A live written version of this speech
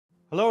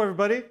Hello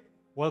everybody,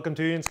 welcome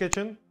to Ian's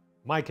Kitchen,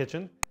 my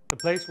kitchen, the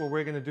place where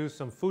we're going to do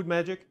some food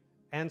magic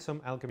and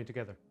some alchemy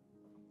together.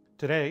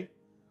 Today,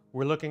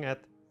 we're looking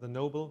at the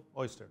noble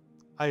oyster.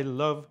 I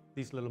love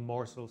these little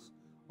morsels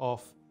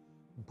of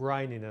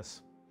brininess.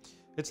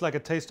 It's like a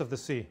taste of the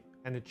sea,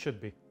 and it should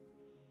be.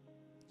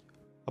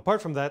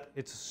 Apart from that,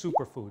 it's a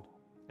superfood,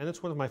 and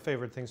it's one of my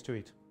favorite things to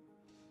eat.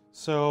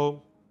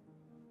 So,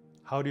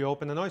 how do you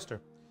open an oyster?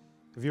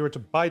 If you were to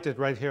bite it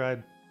right here,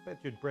 I'd bet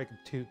you'd break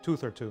a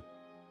tooth or two.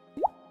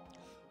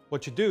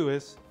 What you do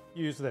is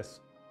you use this,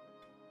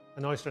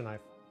 an oyster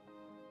knife.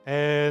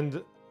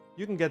 And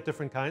you can get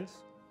different kinds.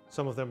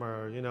 Some of them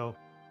are,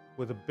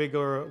 with a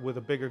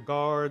bigger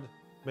guard,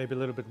 maybe a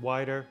little bit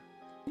wider,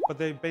 but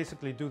they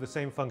basically do the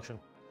same function.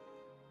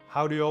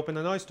 How do you open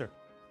an oyster?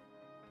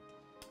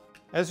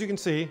 As you can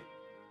see,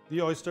 the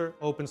oyster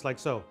opens like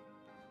so.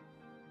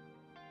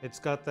 It's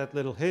got that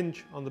little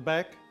hinge on the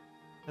back,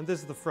 and this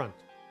is the front,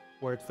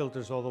 where it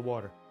filters all the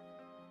water.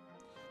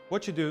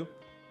 What you do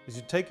is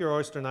you take your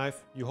oyster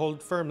knife, you hold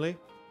it firmly,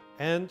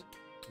 and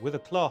with a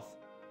cloth,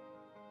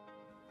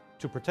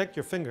 to protect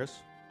your fingers,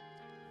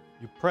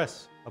 you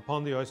press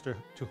upon the oyster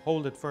to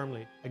hold it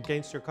firmly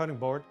against your cutting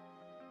board,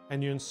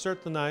 and you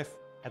insert the knife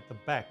at the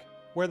back,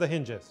 where the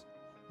hinge is.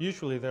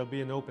 Usually there'll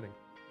be an opening.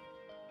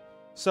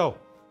 So,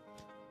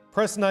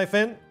 press the knife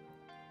in,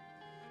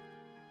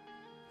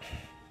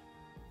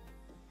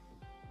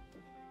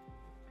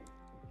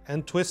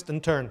 and twist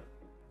and turn.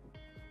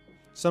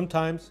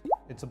 Sometimes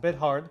it's a bit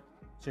hard,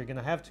 so you're going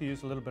to have to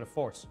use a little bit of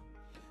force.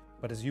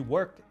 But as you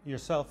work your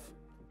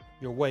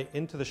way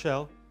into the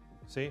shell,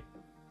 see,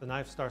 the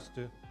knife starts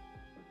to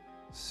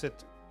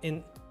sit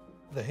in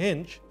the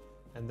hinge,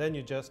 and then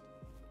you just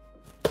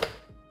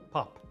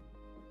pop.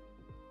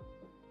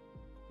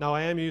 Now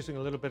I am using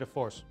a little bit of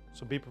force,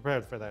 so be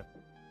prepared for that.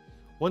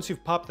 Once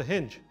you've popped the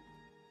hinge,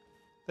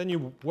 then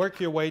you work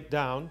your way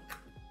down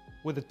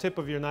with the tip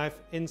of your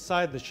knife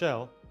inside the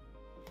shell,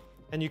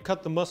 and you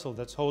cut the muscle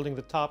that's holding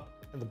the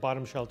top and the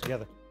bottom shell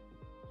together.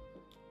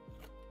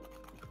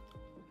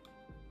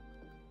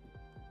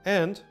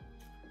 And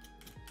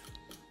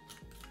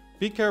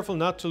be careful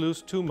not to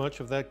lose too much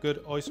of that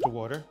good oyster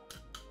water,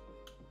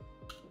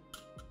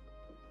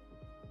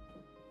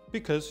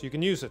 because you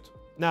can use it.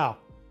 Now,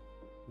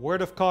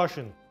 word of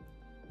caution,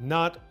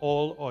 not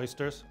all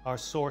oysters are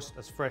sourced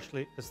as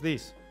freshly as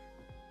these.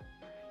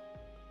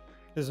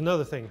 There's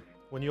another thing.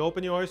 When you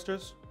open your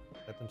oysters,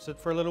 let them sit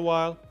for a little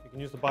while. You can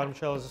use the bottom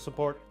shell as a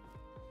support.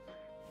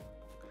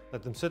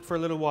 Let them sit for a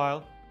little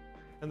while,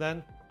 and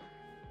then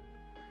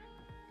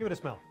give it a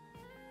smell.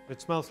 If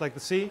it smells like the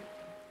sea,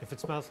 if it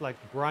smells like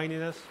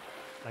brininess,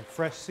 like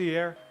fresh sea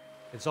air,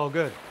 it's all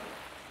good.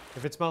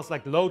 If it smells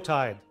like low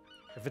tide,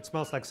 if it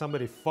smells like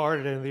somebody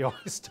farted in the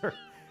oyster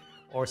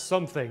or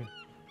something,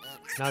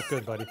 not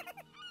good, buddy.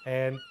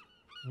 And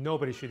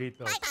nobody should eat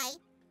those.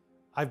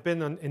 I've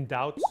been in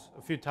doubts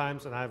a few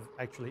times, and I've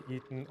actually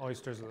eaten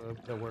oysters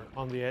that were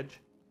on the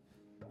edge.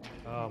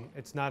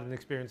 It's not an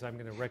experience I'm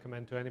going to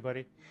recommend to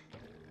anybody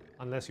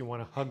unless you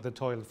want to hug the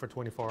toilet for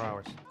 24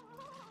 hours.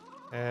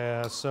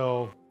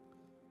 So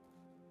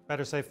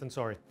better safe than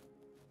sorry.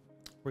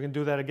 We're going to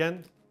do that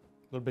again,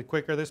 a little bit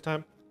quicker this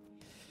time.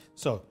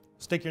 So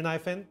stick your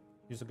knife in,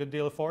 use a good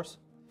deal of force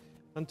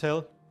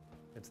until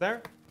it's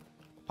there.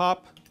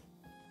 Pop.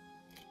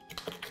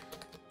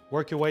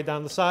 Work your way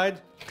down the side,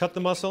 cut the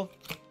muscle,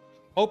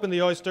 open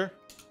the oyster,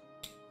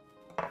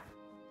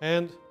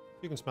 and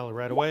you can smell it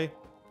right away.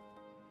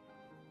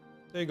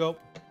 There you go.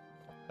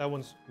 That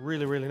one's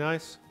really, really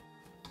nice.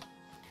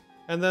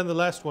 And then the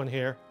last one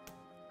here.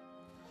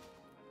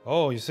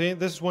 Oh, you see,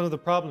 this is one of the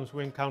problems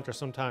we encounter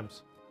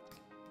sometimes.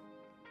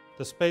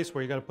 The space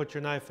where you got to put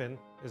your knife in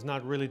is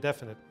not really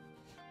definite.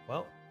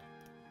 Well,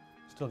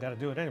 still got to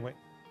do it anyway.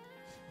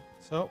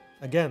 So,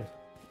 again,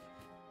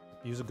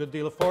 use a good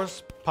deal of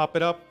force, pop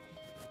it up.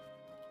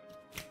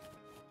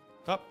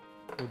 Up,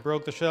 we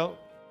broke the shell.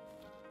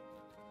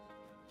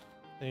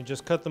 And you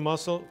just cut the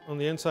muscle on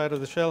the inside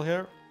of the shell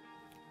here.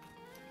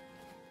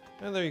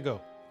 And there you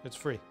go, it's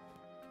free.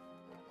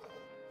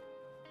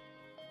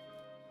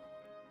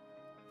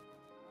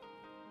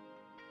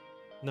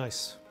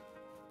 Nice.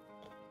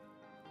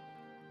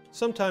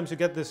 Sometimes you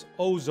get this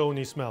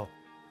ozone-y smell.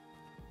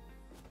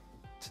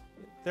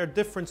 There are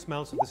different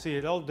smells of the sea.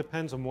 It all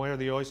depends on where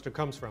the oyster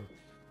comes from.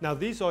 Now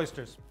these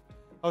oysters,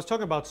 I was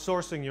talking about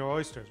sourcing your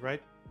oysters,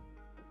 right?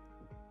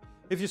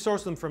 If you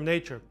source them from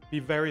nature, be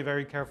very,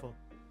 very careful,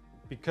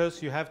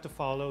 because you have to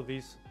follow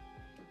these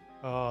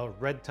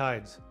red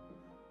tides.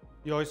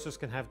 The oysters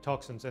can have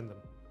toxins in them.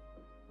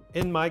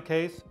 In my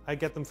case, I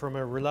get them from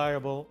a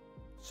reliable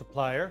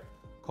supplier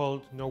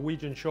called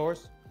Norwegian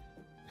Shores,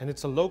 and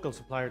it's a local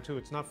supplier too.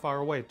 It's not far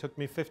away. It took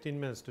me 15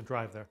 minutes to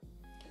drive there.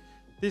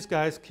 These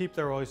guys keep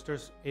their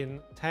oysters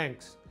in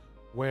tanks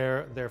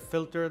where they're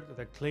filtered,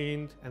 they're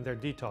cleaned, and they're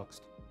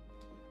detoxed.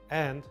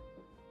 And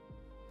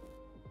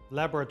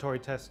laboratory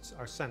tests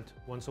are sent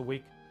once a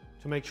week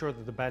to make sure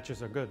that the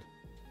batches are good.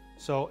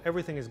 So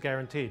everything is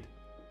guaranteed.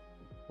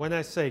 When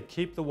I say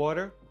keep the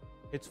water,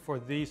 it's for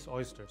these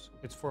oysters.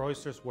 It's for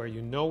oysters where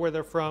you know where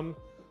they're from,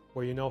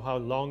 where you know how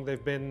long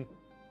they've been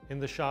in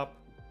the shop,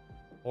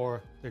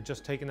 or they're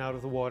just taken out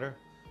of the water.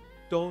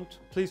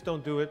 Please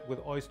don't do it with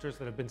oysters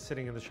that have been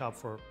sitting in the shop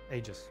for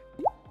ages.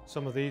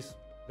 Some of these,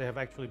 they have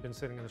actually been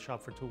sitting in the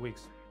shop for 2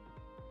 weeks.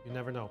 You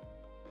never know.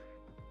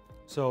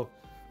 So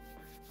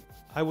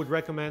I would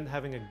recommend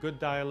having a good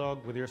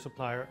dialogue with your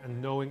supplier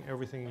and knowing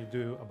everything you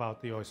do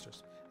about the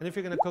oysters. And if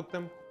you're going to cook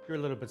them, you're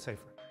a little bit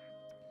safer.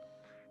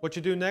 What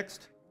you do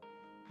next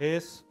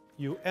is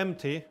you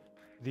empty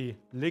the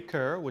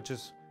liquor, which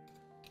is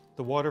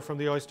the water from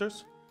the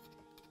oysters.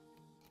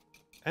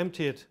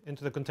 Empty it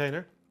into the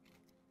container.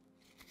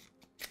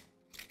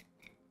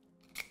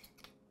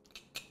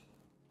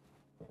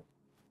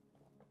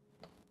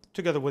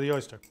 Together with the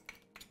oyster.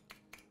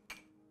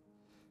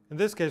 In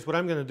this case, what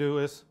I'm going to do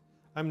is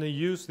I'm going to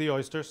use the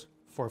oysters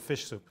for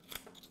fish soup.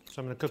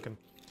 So I'm going to cook them.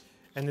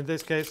 And in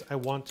this case, I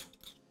want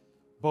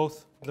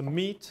both the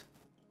meat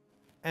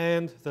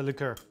and the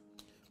liqueur,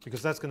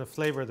 because that's going to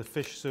flavor the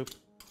fish soup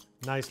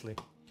nicely.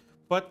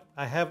 But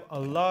I have a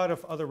lot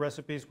of other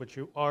recipes which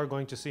you are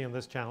going to see on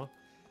this channel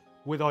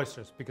with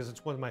oysters, because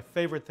it's one of my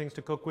favorite things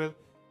to cook with,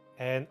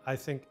 and I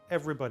think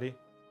everybody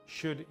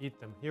should eat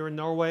them. Here in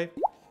Norway,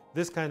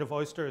 this kind of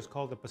oyster is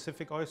called the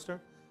Pacific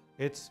oyster.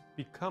 It's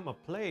become a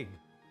plague.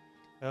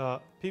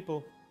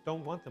 People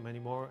don't want them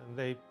anymore, and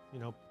they,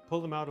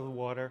 pull them out of the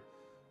water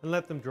and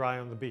let them dry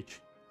on the beach.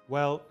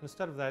 Well,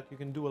 instead of that, you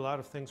can do a lot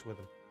of things with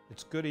them.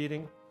 It's good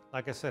eating.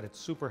 Like I said, it's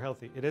super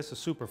healthy. It is a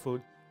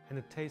superfood, and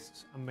it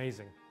tastes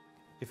amazing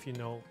if you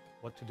know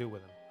what to do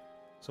with them.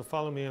 So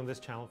follow me on this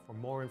channel for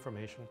more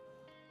information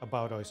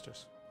about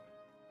oysters.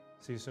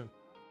 See you soon.